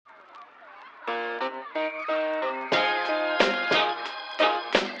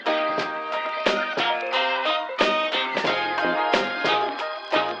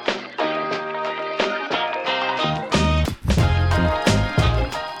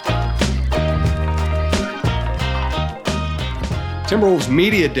Timberwolves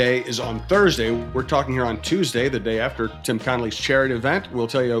Media Day is on Thursday. We're talking here on Tuesday, the day after Tim Connelly's charity event. We'll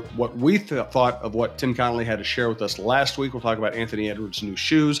tell you what we thought of what Tim Connelly had to share with us last week. We'll talk about Anthony Edwards' new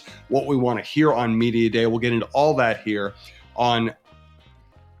shoes, what we want to hear on Media Day. We'll get into all that here on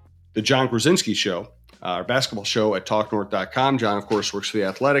the John Krasinski Show, our basketball show at TalkNorth.com. John, of course, works for The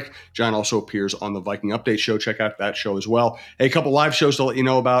Athletic. John also appears on the Viking Update show. Check out that show as well. Hey, a couple live shows to let you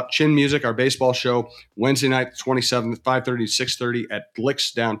know about. Chin Music, our baseball show, Wednesday night, 27th, 5:30 to 6:30 at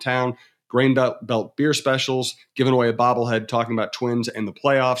Glick's downtown. Grain Belt beer specials, giving away a bobblehead, talking about Twins and the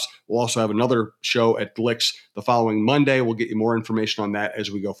playoffs. We'll also have another show at Glick's the following Monday. We'll get you more information on that as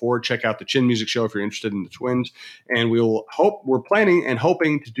we go forward. Check out the Chin Music Show if you're interested in the Twins. And we're planning and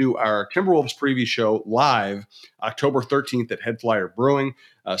hoping to do our Timberwolves preview show live October 13th at Head Flyer Brewing.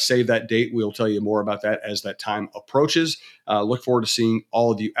 Save that date. We'll tell you more about that as that time approaches. Look forward to seeing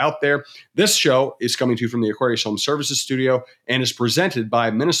all of you out there. This show is coming to you from the Aquarius Home Services Studio and is presented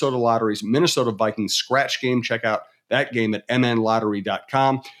by Minnesota Lottery's Minnesota Vikings Scratch Game. Check out that game at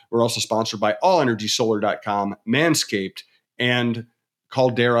mnlottery.com. We're also sponsored by allenergysolar.com, Manscaped, and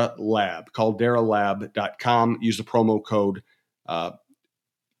Caldera Lab. CalderaLab.com. Use the promo code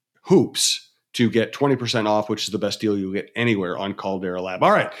HOOPS to get 20% off, which is the best deal you'll get anywhere on Caldera Lab.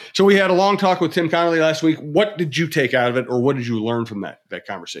 All right. So we had a long talk with Tim Connelly last week. What did you take out of it, or what did you learn from that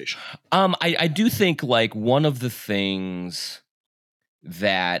conversation? I do think like one of the things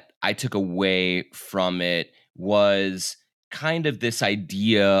that I took away from it was kind of this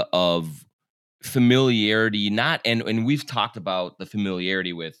idea of familiarity, and we've talked about the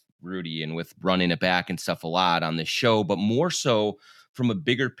familiarity with Rudy and with running it back and stuff a lot on this show, but more so from a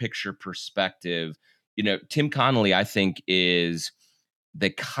bigger picture perspective. Tim Connelly, I think, is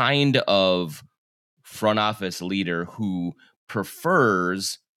the kind of front office leader who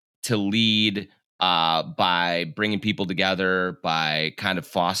prefers to lead by bringing people together, by kind of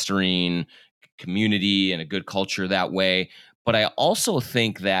fostering community and a good culture that way. But I also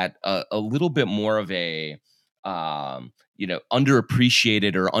think that a little bit more of a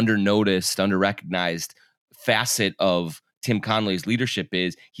underappreciated or undernoticed, underrecognized facet of Tim Connelly's leadership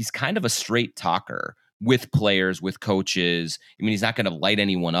is he's kind of a straight talker with players, with coaches. I mean, he's not going to light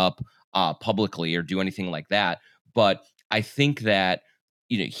anyone up publicly or do anything like that. But I think that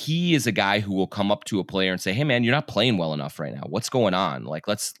he is a guy who will come up to a player and say, "Hey, man, you're not playing well enough right now. What's going on? Like,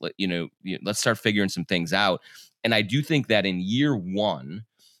 let's start figuring some things out." And I do think that in year one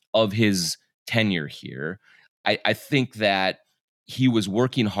of his tenure here, I think that he was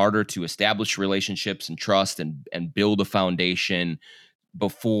working harder to establish relationships and trust and build a foundation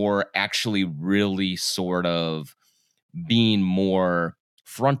before actually really sort of being more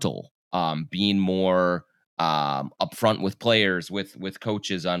frontal, being more upfront with players, with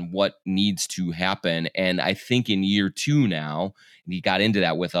coaches on what needs to happen. And I think in year two now, and he got into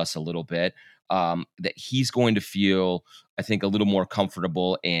that with us a little bit, that he's going to feel, I think, a little more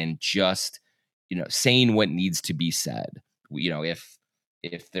comfortable in just, saying what needs to be said.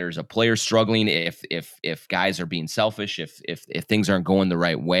 If there's a player struggling, if guys are being selfish, if things aren't going the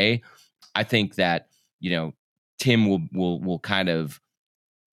right way, I think that, Tim will kind of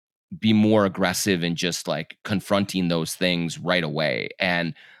be more aggressive in just like confronting those things right away.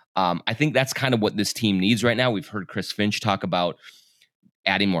 And I think that's kind of what this team needs right now. We've heard Chris Finch talk about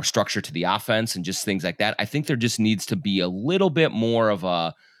adding more structure to the offense and just things like that. I think there just needs to be a little bit more of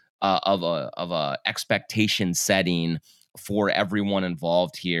a expectation setting for everyone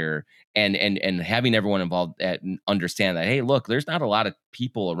involved here, and having everyone involved understand that, hey, look, there's not a lot of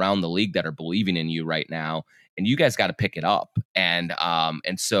people around the league that are believing in you right now, and you guys got to pick it up. And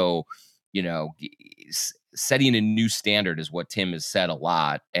so setting a new standard is what Tim has said a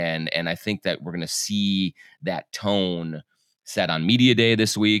lot, and I think that we're going to see that tone set on Media Day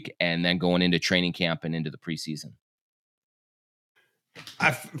this week, and then going into training camp and into the preseason.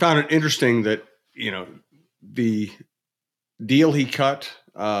 I found it interesting that the deal he cut,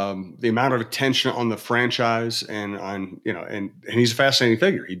 the amount of attention on the franchise and on, and he's a fascinating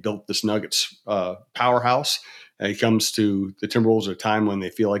figure. He built this Nuggets powerhouse. He comes to the Timberwolves at a time when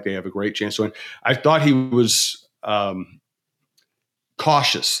they feel like they have a great chance to win. I thought he was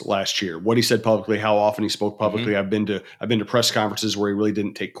cautious last year. What he said publicly, how often he spoke publicly. Mm-hmm. I've been to press conferences where he really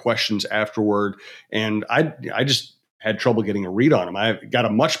didn't take questions afterward, and I just had trouble getting a read on him. I got a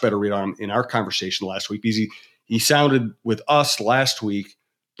much better read on him in our conversation last week because he sounded with us last week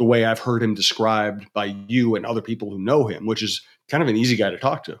the way I've heard him described by you and other people who know him, which is kind of an easy guy to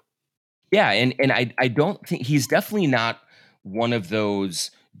talk to. Yeah, and I don't think he's definitely not one of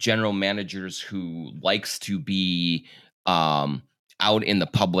those general managers who likes to be out in the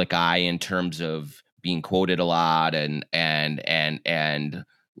public eye in terms of being quoted a lot and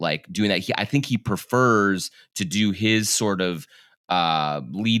like doing that. I think he prefers to do his sort of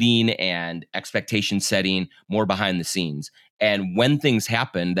leading and expectation setting more behind the scenes. And when things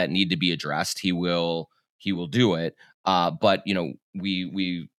happen that need to be addressed, he will do it. But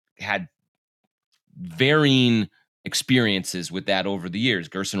we had varying experiences with that over the years.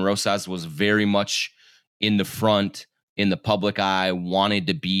 Gerson Rosas was very much in the front, in the public eye, wanted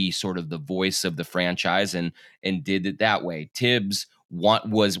to be sort of the voice of the franchise and did it that way. Tibbs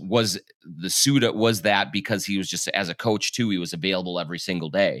was the suit was that because he was just, as a coach too, he was available every single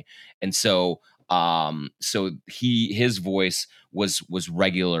day. And so his voice was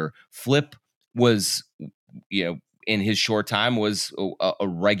regular. Flip was, in his short time, was a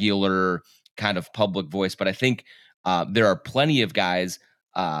regular kind of public voice. But I think there are plenty of guys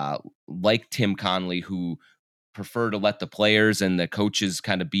like Tim Connelly who prefer to let the players and the coaches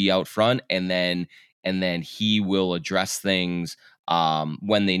kind of be out front, and then he will address things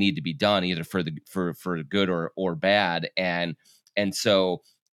when they need to be done, either for good or bad. And so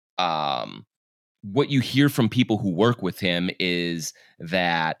what you hear from people who work with him is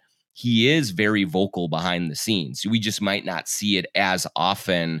that he is very vocal behind the scenes. We just might not see it as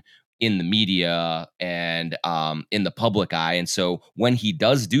often in the media and in the public eye. And so when he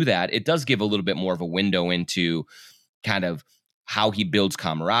does do that, it does give a little bit more of a window into kind of how he builds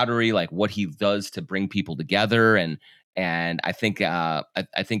camaraderie, like what he does to bring people together. And I think I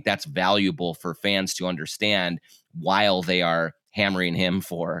think that's valuable for fans to understand while they are hammering him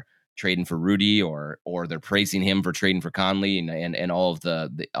for trading for Rudy, or they're praising him for trading for Conley, and all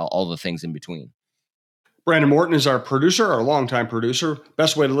of all the things in between. Brandon Morton is our producer, our longtime producer.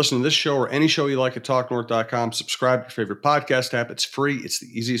 Best way to listen to this show or any show you like at TalkNorth.com. Subscribe to your favorite podcast app. It's free. It's the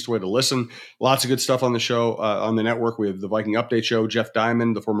easiest way to listen. Lots of good stuff on the show, on the network. We have the Viking Update Show. Jeff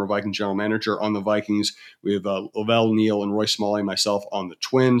Diamond, the former Viking general manager, on the Vikings. We have Lavelle Neal and Roy Smalley, myself, on the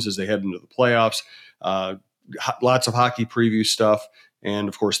Twins as they head into the playoffs. Lots of hockey preview stuff. And,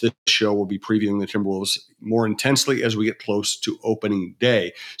 of course, this show will be previewing the Timberwolves more intensely as we get close to opening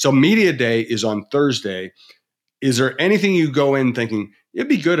day. So Media Day is on Thursday. Is there anything you go in thinking, it'd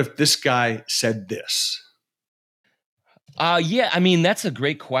be good if this guy said this? Yeah, I mean, that's a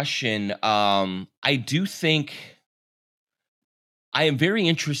great question. I do think I am very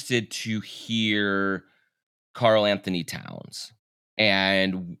interested to hear Karl-Anthony Towns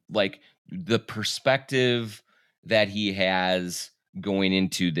and like the perspective that he has going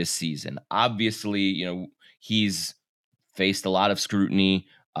into this season. Obviously, he's faced a lot of scrutiny.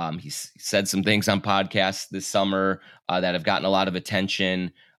 He's said some things on podcasts this summer that have gotten a lot of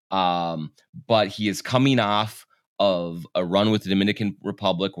attention. But he is coming off of a run with the Dominican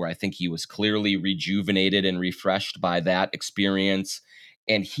Republic where I think he was clearly rejuvenated and refreshed by that experience.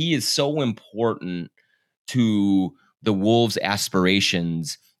 And he is so important to the Wolves'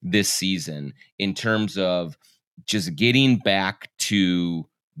 aspirations this season in terms of just getting back to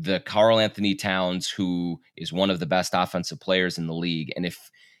the Karl-Anthony Towns, who is one of the best offensive players in the league. And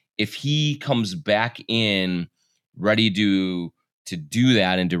if he comes back in ready to do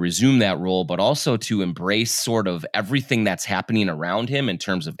that and to resume that role, but also to embrace sort of everything that's happening around him in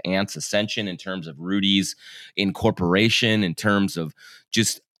terms of Ant's ascension, in terms of Rudy's incorporation, in terms of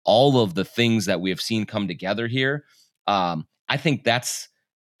just all of the things that we have seen come together here, I think that's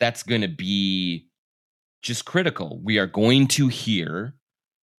going to be just critical. We are going to hear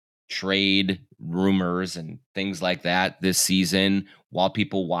trade rumors and things like that this season while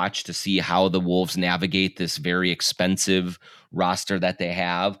people watch to see how the Wolves navigate this very expensive roster that they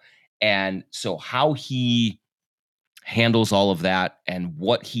have. And so how he handles all of that and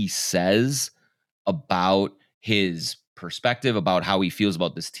what he says about his perspective, about how he feels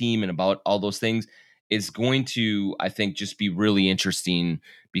about this team and about all those things is going to, I think, just be really interesting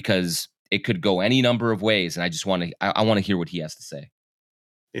because it could go any number of ways. And I want to hear what he has to say.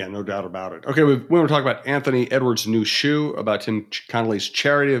 Yeah, no doubt about it. Okay, we want to talk about Anthony Edwards' new shoe, about Tim Connelly's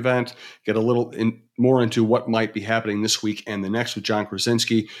charity event, get a little more into what might be happening this week and the next with John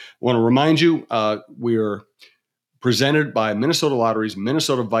Krasinski. I want to remind you, we are presented by Minnesota Lottery's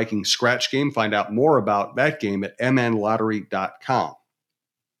Minnesota Vikings Scratch Game. Find out more about that game at mnlottery.com.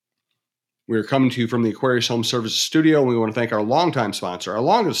 We're coming to you from the Aquarius Home Services studio, and we want to thank our longtime sponsor, our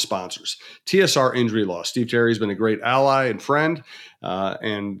longest sponsors, TSR Injury Law. Steve Terry's been a great ally and friend,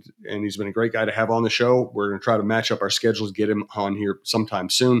 and he's been a great guy to have on the show. We're going to try to match up our schedules, get him on here sometime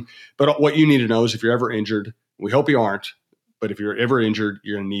soon. But what you need to know is if you're ever injured, we hope you aren't, but if you're ever injured,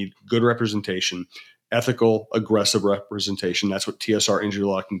 you're going to need good representation. ethical, aggressive representation. That's what TSR Injury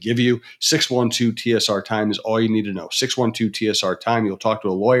Law can give you. 612 TSR Time is all you need to know. 612 TSR Time. You'll talk to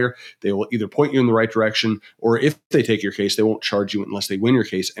a lawyer. They will either point you in the right direction, or if they take your case, they won't charge you unless they win your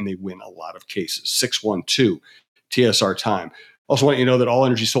case, and they win a lot of cases. 612 TSR Time. Also want you to know that all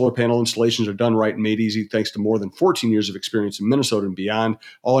Energy solar panel installations are done right and made easy thanks to more than 14 years of experience in Minnesota and beyond.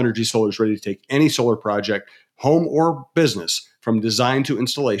 All Energy Solar is ready to take any solar project, home or business, from design to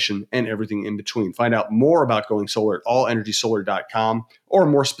installation and everything in between. Find out more about going solar at allenergysolar.com, or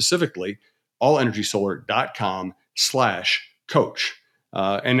more specifically, allenergysolar.com/coach.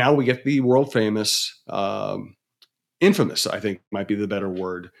 And now we get the world famous, infamous, I think might be the better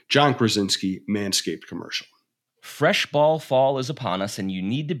word, John Krasinski Manscaped commercial. Fresh ball fall is upon us, and you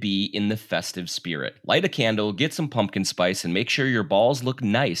need to be in the festive spirit. Light a candle, get some pumpkin spice, and make sure your balls look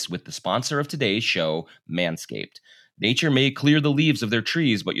nice with the sponsor of today's show, Manscaped. Nature may clear the leaves of their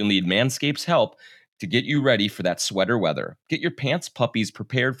trees, but you'll need Manscaped's help to get you ready for that sweater weather. Get your pants puppies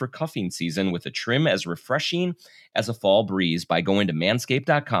prepared for cuffing season with a trim as refreshing as a fall breeze by going to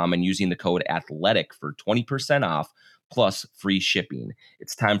manscaped.com and using the code ATHLETIC for 20% off plus free shipping.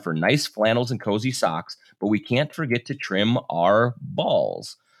 It's time for nice flannels and cozy socks, but we can't forget to trim our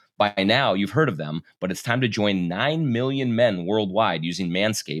balls. By now, you've heard of them, but it's time to join 9 million men worldwide using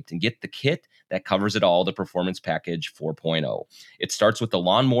Manscaped and get the kit that covers it all, the Performance Package 4.0. It starts with the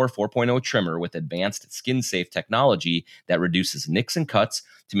Lawnmower 4.0 trimmer with advanced skin-safe technology that reduces nicks and cuts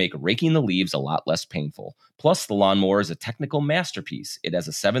to make raking the leaves a lot less painful. Plus, the Lawnmower is a technical masterpiece. It has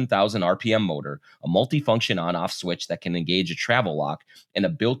a 7,000 RPM motor, a multifunction on-off switch that can engage a travel lock, and a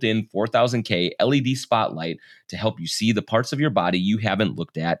built-in 4000K LED spotlight to help you see the parts of your body you haven't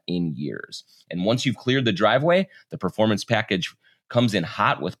looked at in years. And once you've cleared the driveway, the Performance Package comes in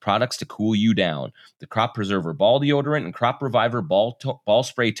hot with products to cool you down. The Crop Preserver Ball Deodorant and Crop Reviver Ball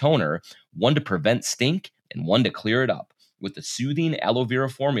Spray Toner, one to prevent stink and one to clear it up. With the soothing aloe vera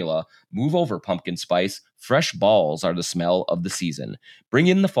formula, move over pumpkin spice. Fresh balls are the smell of the season. Bring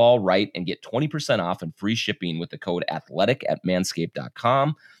in the fall right and get 20% off and free shipping with the code ATHLETIC at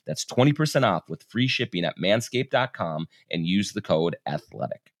manscaped.com. That's 20% off with free shipping at manscaped.com and use the code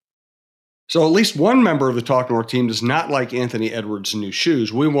ATHLETIC. So at least one member of the Talk North team does not like Anthony Edwards' new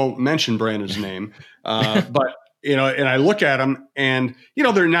shoes. We won't mention Brandon's name, but and I look at them, and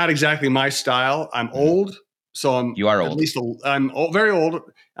they're not exactly my style. I'm old, so You are old. At least I'm very old.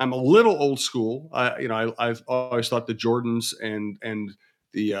 I'm a little old school. I've always thought the Jordans and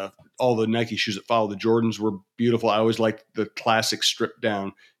the all the Nike shoes that follow the Jordans were beautiful. I always liked the classic stripped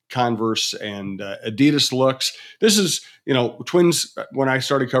down Converse and Adidas looks. This is, Twins. When I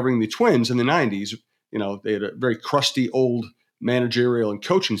started covering the Twins in the 90s, they had a very crusty old managerial and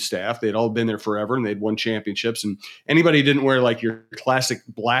coaching staff. They'd all been there forever, and they'd won championships. And anybody who didn't wear like your classic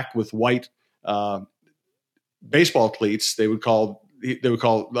black with white baseball cleats, they would call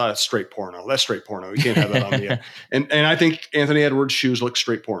straight porno. That's straight porno. You can't have that on the and I think Anthony Edwards' shoes look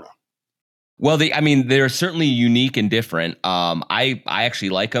straight porno. Well, they're certainly unique and different. I actually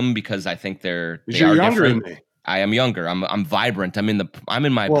like them because I think you're younger different. than me. I am younger. I'm vibrant. I'm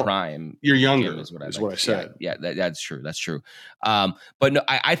in my prime. You're younger, is what I said. Yeah, that's true. That's true. But no,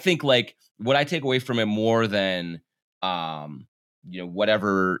 I think like what I take away from it more than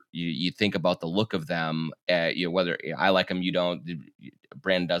whatever you think about the look of them. Whether I like them, you don't.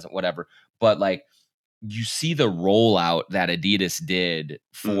 Brandon doesn't. Whatever. But like, you see the rollout that Adidas did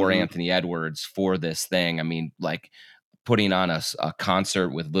for Anthony Edwards for this thing. I mean, like putting on a concert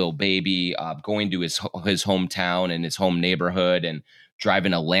with Lil Baby, going to his hometown and his home neighborhood, and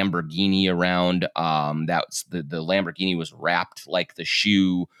driving a Lamborghini around. That's the Lamborghini was wrapped like the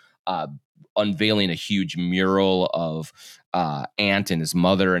shoe, unveiling a huge mural of Ant and his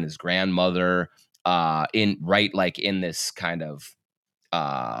mother and his grandmother in this kind of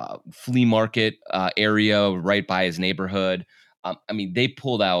flea market area right by his neighborhood. They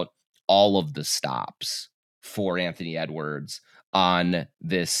pulled out all of the stops for Anthony Edwards on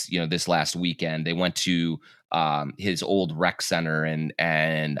this, this last weekend. They went to his old rec center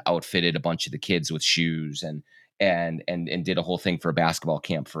and outfitted a bunch of the kids with shoes and did a whole thing for a basketball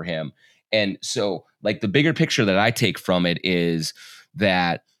camp for him. And so, like, the bigger picture that I take from it is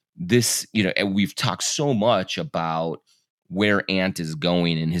that this, and we've talked so much about where Ant is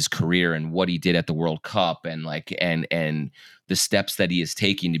going in his career and what he did at the World Cup and the steps that he is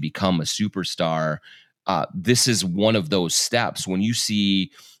taking to become a superstar. This is one of those steps. When you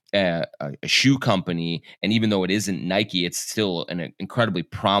see a shoe company, and even though it isn't Nike, it's still an incredibly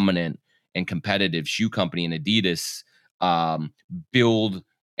prominent and competitive shoe company in Adidas, build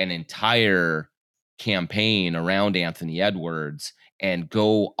an entire campaign around Anthony Edwards and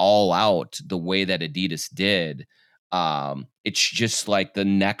go all out the way that Adidas did, it's just like the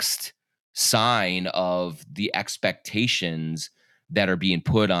next sign of the expectations that are being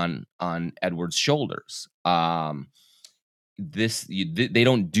put on Edwards' shoulders. They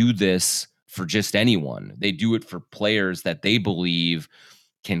don't do this for just anyone. They do it for players that they believe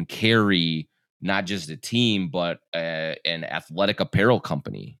can carry not just a team but an athletic apparel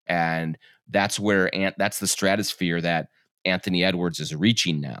company, and that's that's the stratosphere that Anthony Edwards is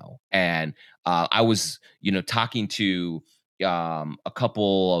reaching now. And I was talking to a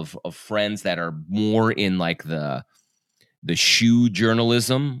couple of friends that are more in like the shoe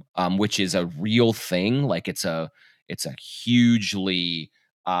journalism, which is a real thing. Like it's a hugely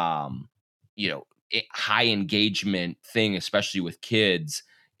high engagement thing, especially with kids.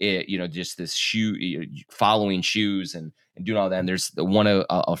 Just this shoe, following shoes and doing all that. And there's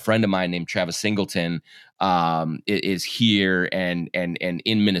a friend of mine named Travis Singleton is here and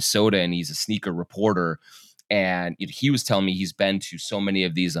in Minnesota, and he's a sneaker reporter. And he was telling me he's been to so many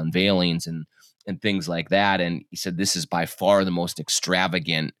of these unveilings and things like that. And he said this is by far the most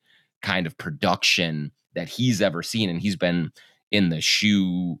extravagant kind of production that he's ever seen. And he's been in the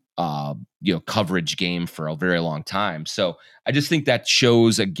shoe, coverage game for a very long time. So I just think that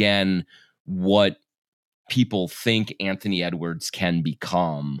shows again what people think Anthony Edwards can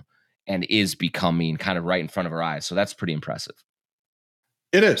become and is becoming kind of right in front of our eyes. So that's pretty impressive.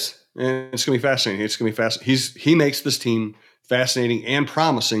 It is. And it's going to be fascinating. It's going to be fascinating. He makes this team fascinating and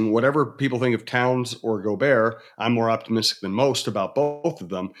promising. Whatever people think of Towns or Gobert, I'm more optimistic than most about both of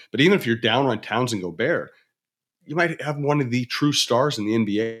them. But even if you're down on Towns and Gobert, you might have one of the true stars in the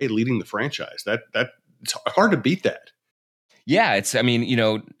NBA leading the franchise. That it's hard to beat that. Yeah,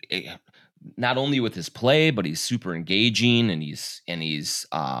 not only with his play, but he's super engaging and he's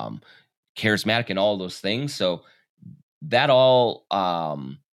charismatic and all those things. So that all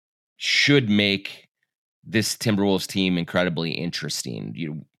should make this Timberwolves team incredibly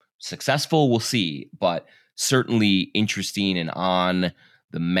interesting. Successful, we'll see, but certainly interesting and on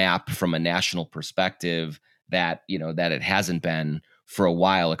the map from a national perspective that it hasn't been for a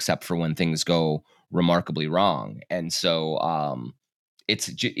while, except for when things go remarkably wrong. And so it's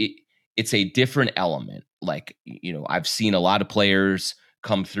a different element. Like, I've seen a lot of players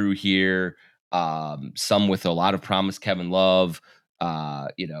come through here, some with a lot of promise, Kevin Love,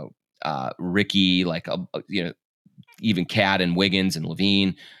 Ricky, even Cat and Wiggins and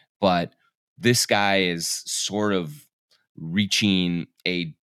Levine. But this guy is sort of reaching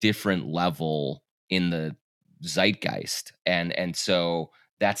a different level in the zeitgeist. And so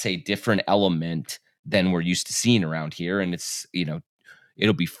that's a different element than we're used to seeing around here. And it's,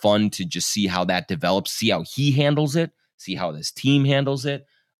 it'll be fun to just see how that develops, see how he handles it, see how this team handles it.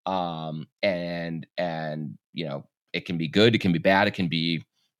 And it can be good, it can be bad, it can be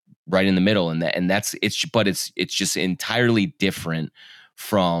right in the middle. And it's just entirely different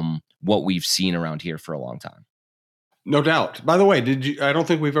from what we've seen around here for a long time. No doubt. By the way, I don't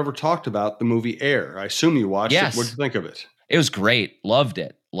think we've ever talked about the movie Air. I assume you watched it. What did you think of it? It was great. Loved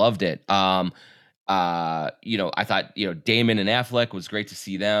it. I thought, Damon and Affleck was great to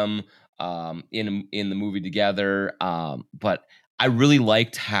see them in the movie together. But I really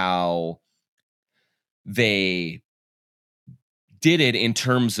liked how they did it in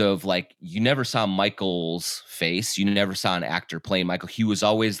terms of, like, you never saw Michael's face. You never saw an actor playing Michael. He was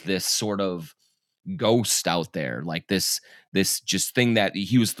always this sort of ghost out there, like this just thing that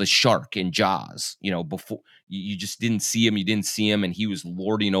he was the shark in Jaws. Before you just didn't see him, and he was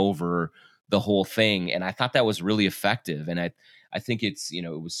lording over the whole thing. And I thought that was really effective. And I think it's, it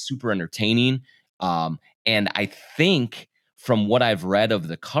was super entertaining. And I think from what I've read of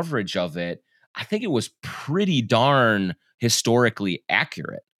the coverage of it, I think it was pretty darn historically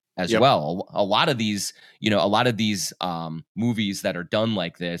accurate as well. A lot of these movies that are done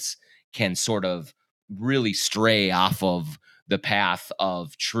like this can sort of really stray off of the path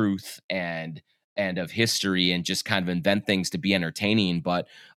of truth and of history and just kind of invent things to be entertaining. But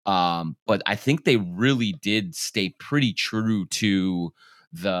I think they really did stay pretty true to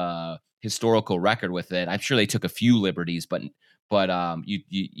the historical record with it. I'm sure they took a few liberties, but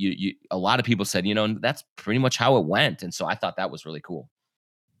you a lot of people said, that's pretty much how it went. And so I thought that was really cool.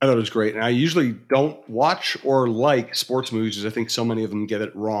 I thought it was great. And I usually don't watch or like sports movies because I think so many of them get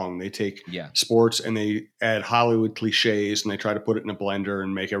it wrong. They take sports and they add Hollywood cliches and they try to put it in a blender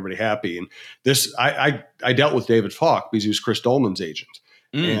and make everybody happy. And this, I dealt with David Falk because he was Chris Dolman's agent.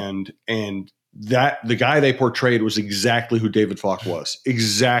 And that the guy they portrayed was exactly who David Falk was.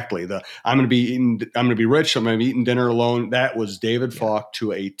 Exactly. I'm going to be rich. I'm going to be eating dinner alone. That was David Falk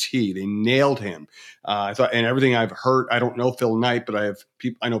to a T. They nailed him. I thought, and everything I've heard, I don't know Phil Knight, but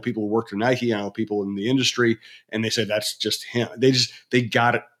I know people who work for Nike. I know people in the industry, and they say that's just him. They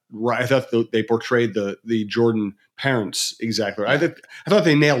got it right. I thought they portrayed the Jordan parents exactly right. I thought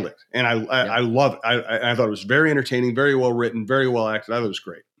they nailed it, and I love it. I thought it was very entertaining, very well written, very well acted. I thought it was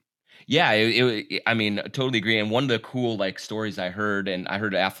great. Yeah, I mean, I totally agree. And one of the cool like stories I heard, and I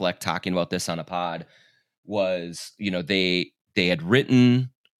heard Affleck talking about this on a pod, was they had written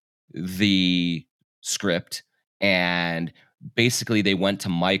the script, and basically they went to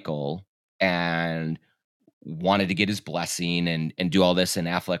Michael and wanted to get his blessing and do all this, and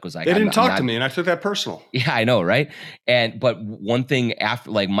Affleck was like, they didn't talk to me, and I took that personal. Yeah, I know, right? But one thing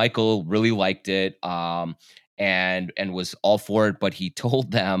after, like, Michael really liked it, and was all for it, but he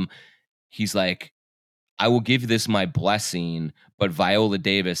told them, he's like, I will give this my blessing, but Viola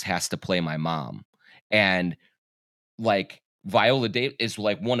Davis has to play my mom. And like Viola Davis is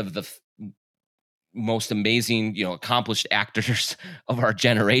like one of the most amazing, accomplished actors of our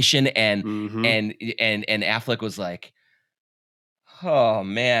generation. And Affleck was like, oh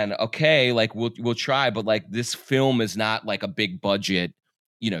man, okay, like we'll try, but like this film is not like a big budget,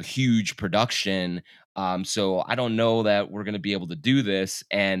 huge production. So I don't know that we're gonna be able to do this.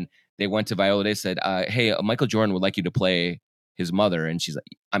 And they went to Viola Davis, said, hey, Michael Jordan would like you to play his mother, and she's like,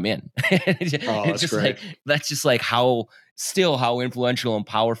 I'm in. That's great. That's just like how influential and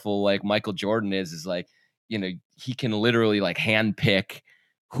powerful like Michael Jordan is like, he can literally like handpick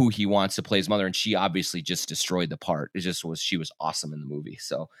who he wants to play his mother, and she obviously just destroyed the part. She was awesome in the movie.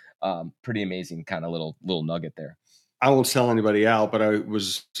 So pretty amazing kind of little nugget there. I won't sell anybody out, but I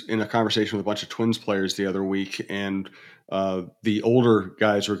was in a conversation with a bunch of Twins players the other week, and the older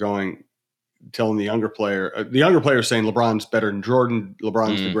guys were telling the younger player saying LeBron's better than Jordan.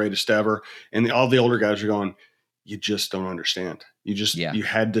 LeBron's the greatest ever. And all the older guys are going, you just don't understand. You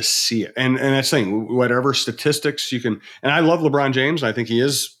had to see it. And that's the thing, whatever statistics you can, and I love LeBron James. I think he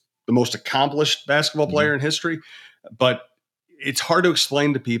is the most accomplished basketball player in history, but it's hard to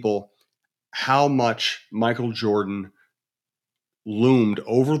explain to people how much Michael Jordan loomed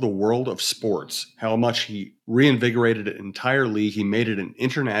over the world of sports, how much he reinvigorated an entire league. He made it an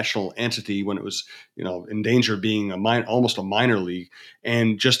international entity when it was, in danger of being almost a minor league,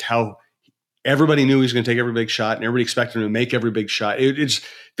 and just how everybody knew he was going to take every big shot, and everybody expected him to make every big shot.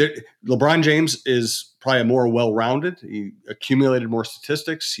 LeBron James is probably more well-rounded. He accumulated more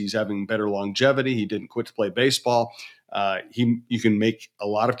statistics. He's having better longevity. He didn't quit to play baseball. You can make a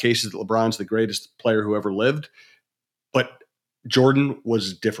lot of cases that LeBron's the greatest player who ever lived, but Jordan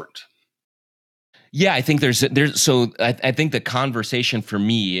was different. Yeah, I think so I think the conversation for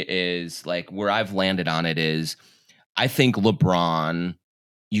me is like where I've landed on it is, I think LeBron,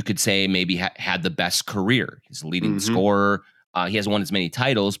 you could say maybe had the best career. He's a leading scorer. He hasn't won as many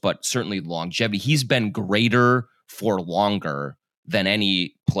titles, but certainly longevity. He's been greater for longer than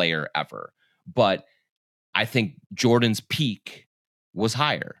any player ever. But I think Jordan's peak was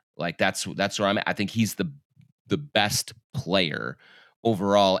higher. Like that's where I'm at. I think he's the best player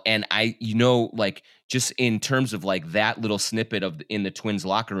overall. And like just in terms of like that little snippet in the Twins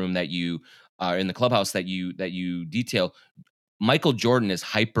locker room that you in the clubhouse that you detail, Michael Jordan is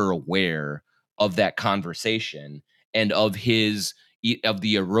hyper aware of that conversation and of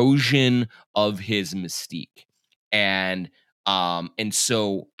the erosion of his mystique. And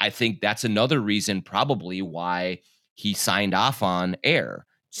so I think that's another reason probably why he signed off on Air.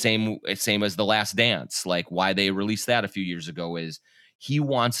 Same as The Last Dance, like why they released that a few years ago, is he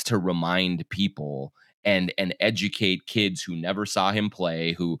wants to remind people and educate kids who never saw him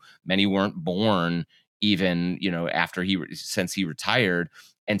play, who many weren't born even, after since he retired,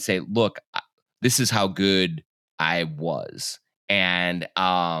 and say, look, this is how good I was. And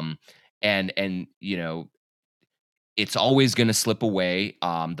it's always going to slip away.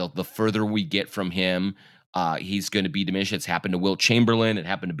 The further we get from him, he's going to be diminished. It's happened to Wilt Chamberlain. It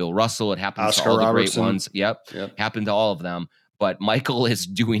happened to Bill Russell. It happened Oscar to all the Robertson. great ones. Yep. Happened to all of them. But Michael is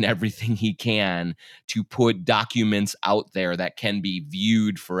doing everything he can to put documents out there that can be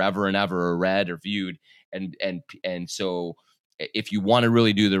viewed forever and ever, or read or viewed. And so if you want to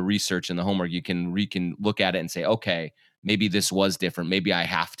really do the research and the homework, you can look at it and say, okay, maybe this was different. Maybe I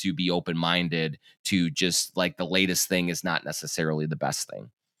have to be open-minded to just like the latest thing is not necessarily the best thing.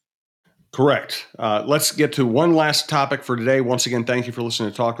 Correct. Let's get to one last topic for today. Once again, thank you for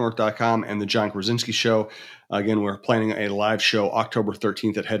listening to TalkNorth.com and the John Krasinski Show. Again, we're planning a live show October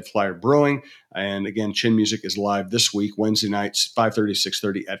 13th at Head Flyer Brewing. And again, Chin Music is live this week, Wednesday nights, 5:30 to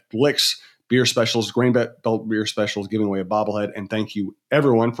 6:30 at Blix beer specials, Grain Belt Beer Specials, giving away a bobblehead. And thank you,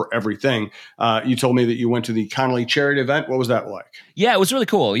 everyone, for everything. You told me that you went to the Connolly charity event. What was that like? Yeah, it was really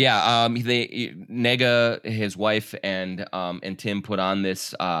cool. Yeah, Nega, his wife, and Tim put on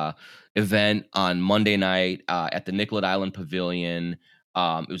this event on Monday night at the Nicollet Island Pavilion.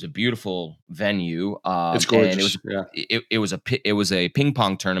 It was a beautiful venue. It's gorgeous. And it was a ping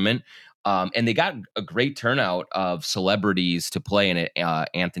pong tournament. And they got a great turnout of celebrities to play in it.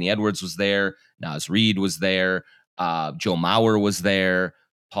 Anthony Edwards was there. Naz Reid was there. Joe Mauer was there.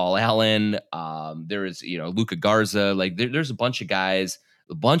 Paul Allen. There is, Luca Garza. Like there's a bunch of guys.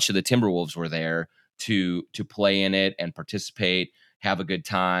 A bunch of the Timberwolves were there to play in it and participate, have a good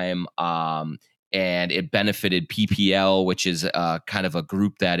time. And it benefited PPL, which is kind of a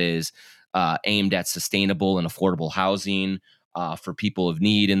group that is aimed at sustainable and affordable housing for people of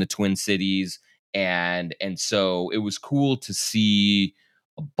need in the Twin Cities. And so it was cool to see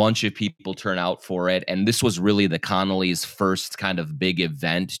a bunch of people turn out for it. And this was really the Connolly's first kind of big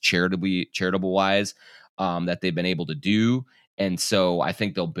event, charitable wise, that they've been able to do. And so I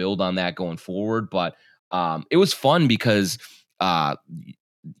think they'll build on that going forward. But it was fun because the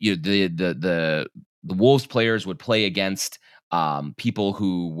Wolves players would play against people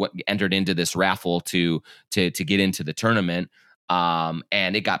who entered into this raffle to get into the tournament.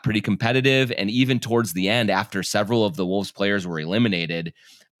 And it got pretty competitive. And even towards the end, after several of the Wolves players were eliminated,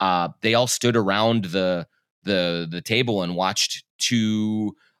 they all stood around the table and watched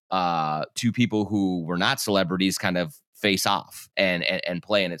two people who were not celebrities kind of face off and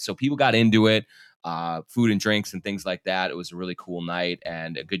play in it. So people got into it, food and drinks and things like that. It was a really cool night,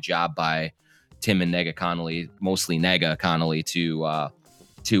 and a good job by Tim and Nega Connolly, mostly Nega Connolly,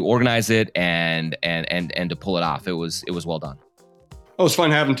 to organize it and to pull it off. It was well done. It was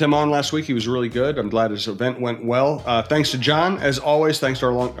fun having Tim on last week. He was really good. I'm glad his event went well. Thanks to John, as always. Thanks to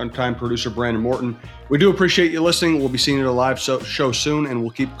our long-time producer, Brandon Morton. We do appreciate you listening. We'll be seeing you at a live show soon, and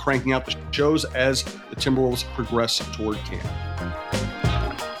we'll keep cranking out the shows as the Timberwolves progress toward camp.